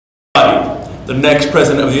The next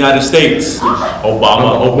president of the United States.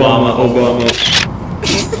 Obama, Obama, Obama.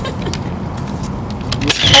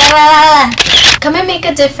 Come and make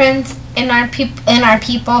a difference in our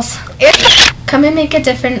peoples. Come and make a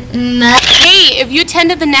difference. Hey, if you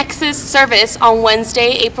attended the Nexus service on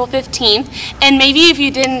Wednesday, April 15th, and maybe if you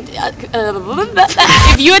didn't,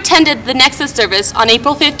 if you attended the Nexus service on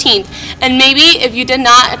April 15th, and maybe if you did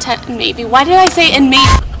not attend, why did I say and maybe?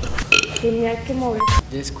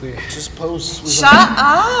 This queer. Just post. Shut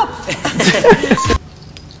up!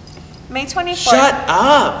 May 24th. Shut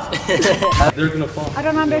up! They're gonna fall. I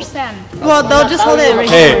don't understand. Well, they'll just hold it right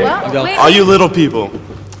Hey, here. all you little people,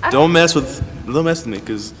 don't mess with me,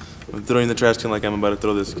 because I'm throwing the trash can like I'm about to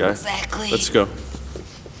throw this guy. Exactly. Let's go.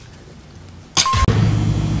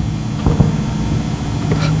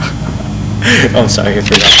 I'm sorry, I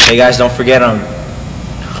forgot. Hey guys, don't forget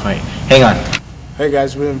wait, hang on. Hey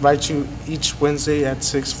guys, we invite you each Wednesday at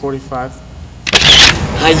 6:45.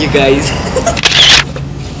 Hi you guys.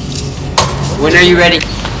 When are you ready?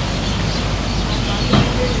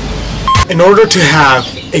 In order to have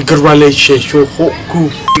a good relationship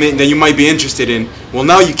That you might be interested in, well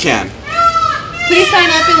now you can. Please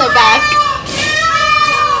sign up in the back.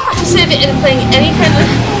 Interested in playing any kind of.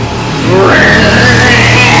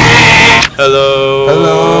 Hello.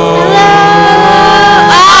 Hello.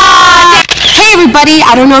 Hey everybody,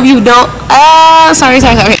 I don't know if you know. Sorry.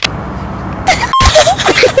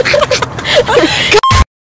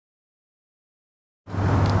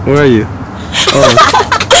 Where are you? Oh.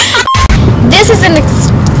 This is an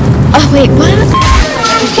oh wait, what?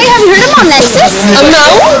 Hey, have you heard about Nexus? No.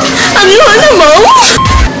 Have you heard about?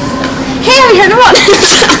 Hey, have you heard about?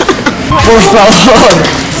 Por favor.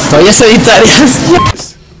 Vayas editarias.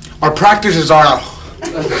 Our practices are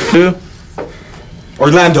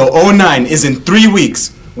Orlando 09 is in 3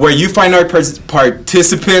 weeks, where you find our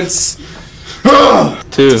participants.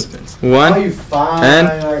 2, 1, and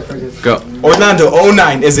go. Orlando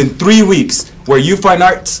 09 is in 3 weeks, where you find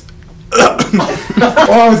arts. Oh,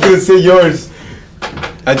 I was gonna say yours.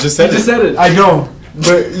 I just said it. I know,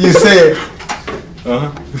 but you say it.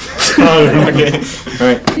 Okay. All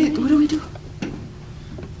right. What do we do?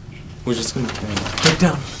 We're just gonna Get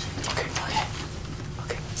down. Okay.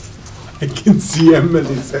 I can see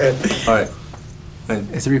Emily's head. All right.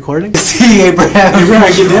 Is it recording? See Abraham.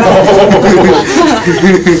 Abraham, get down.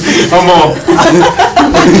 I'm off.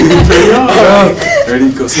 Ready?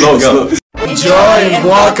 Go. Slow. Enjoy and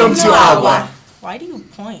welcome to Agua. Why do you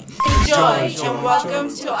point? Enjoy and welcome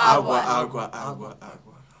to Agua.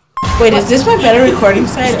 Wait, is this my better recording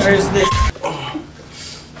side or is this?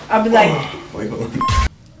 I'll be like. Wait, hold on.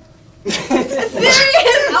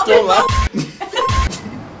 Serious? Don't laugh.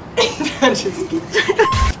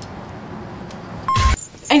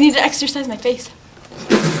 I need to exercise my face.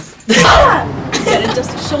 Gotta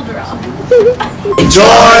dust the shoulder off.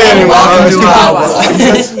 Enjoy and welcome to Agua.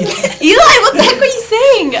 Eli, what the heck are you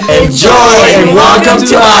saying? Enjoy and welcome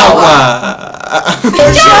to Agua.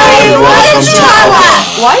 Enjoy and welcome to Agua.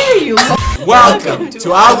 Why are you? Welcome to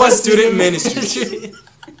Agua Student Ministry.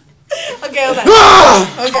 Okay, hold on.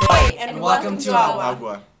 Okay. And welcome to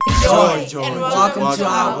Agua. Enjoy and welcome to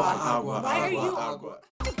Agua. Why are you?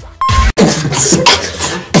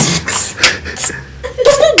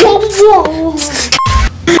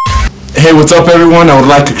 Hey, what's up, everyone? I would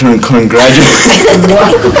like to congratulate.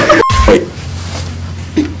 Wait.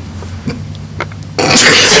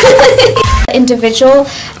 Individual.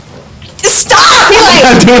 Stop! You're I'm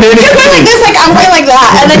not doing anything. You're going like this, like I'm going like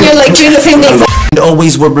that, and then you're like doing the same thing. And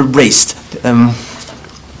always were erased.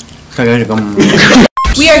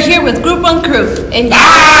 We are here with Group 1 Crew. And I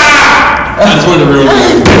just wanted to ruin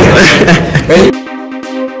it.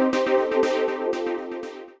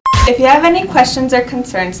 if you have any questions or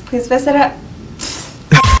concerns, please visit us.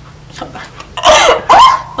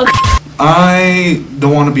 I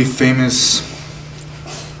don't want to be famous.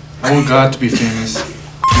 I want God to be famous.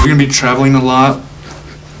 We're gonna be traveling a lot.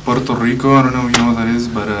 Puerto Rico, I don't know if you know what that is,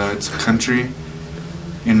 but it's a country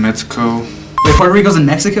in Mexico. Wait, Puerto Rico's in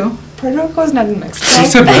Mexico? Puerto Rico is not in Mexico. Who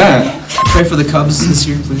said that? Pray for the Cubs this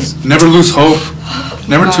year, please. Never lose hope.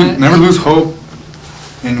 Never lose hope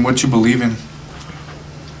in what you believe in.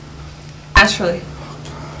 Naturally.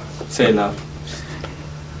 Say it now.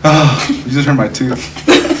 Oh, you just hurt my tooth.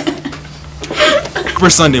 Super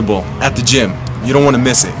Sunday Bowl at the gym. You don't want to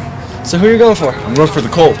miss it. So who are you going for? I'm going for the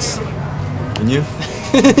Colts. And you?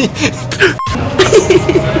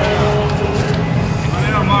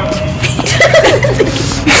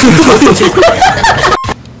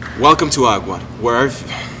 Welcome to Agua, where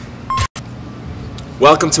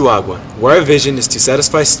our vision is to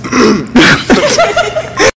satisfy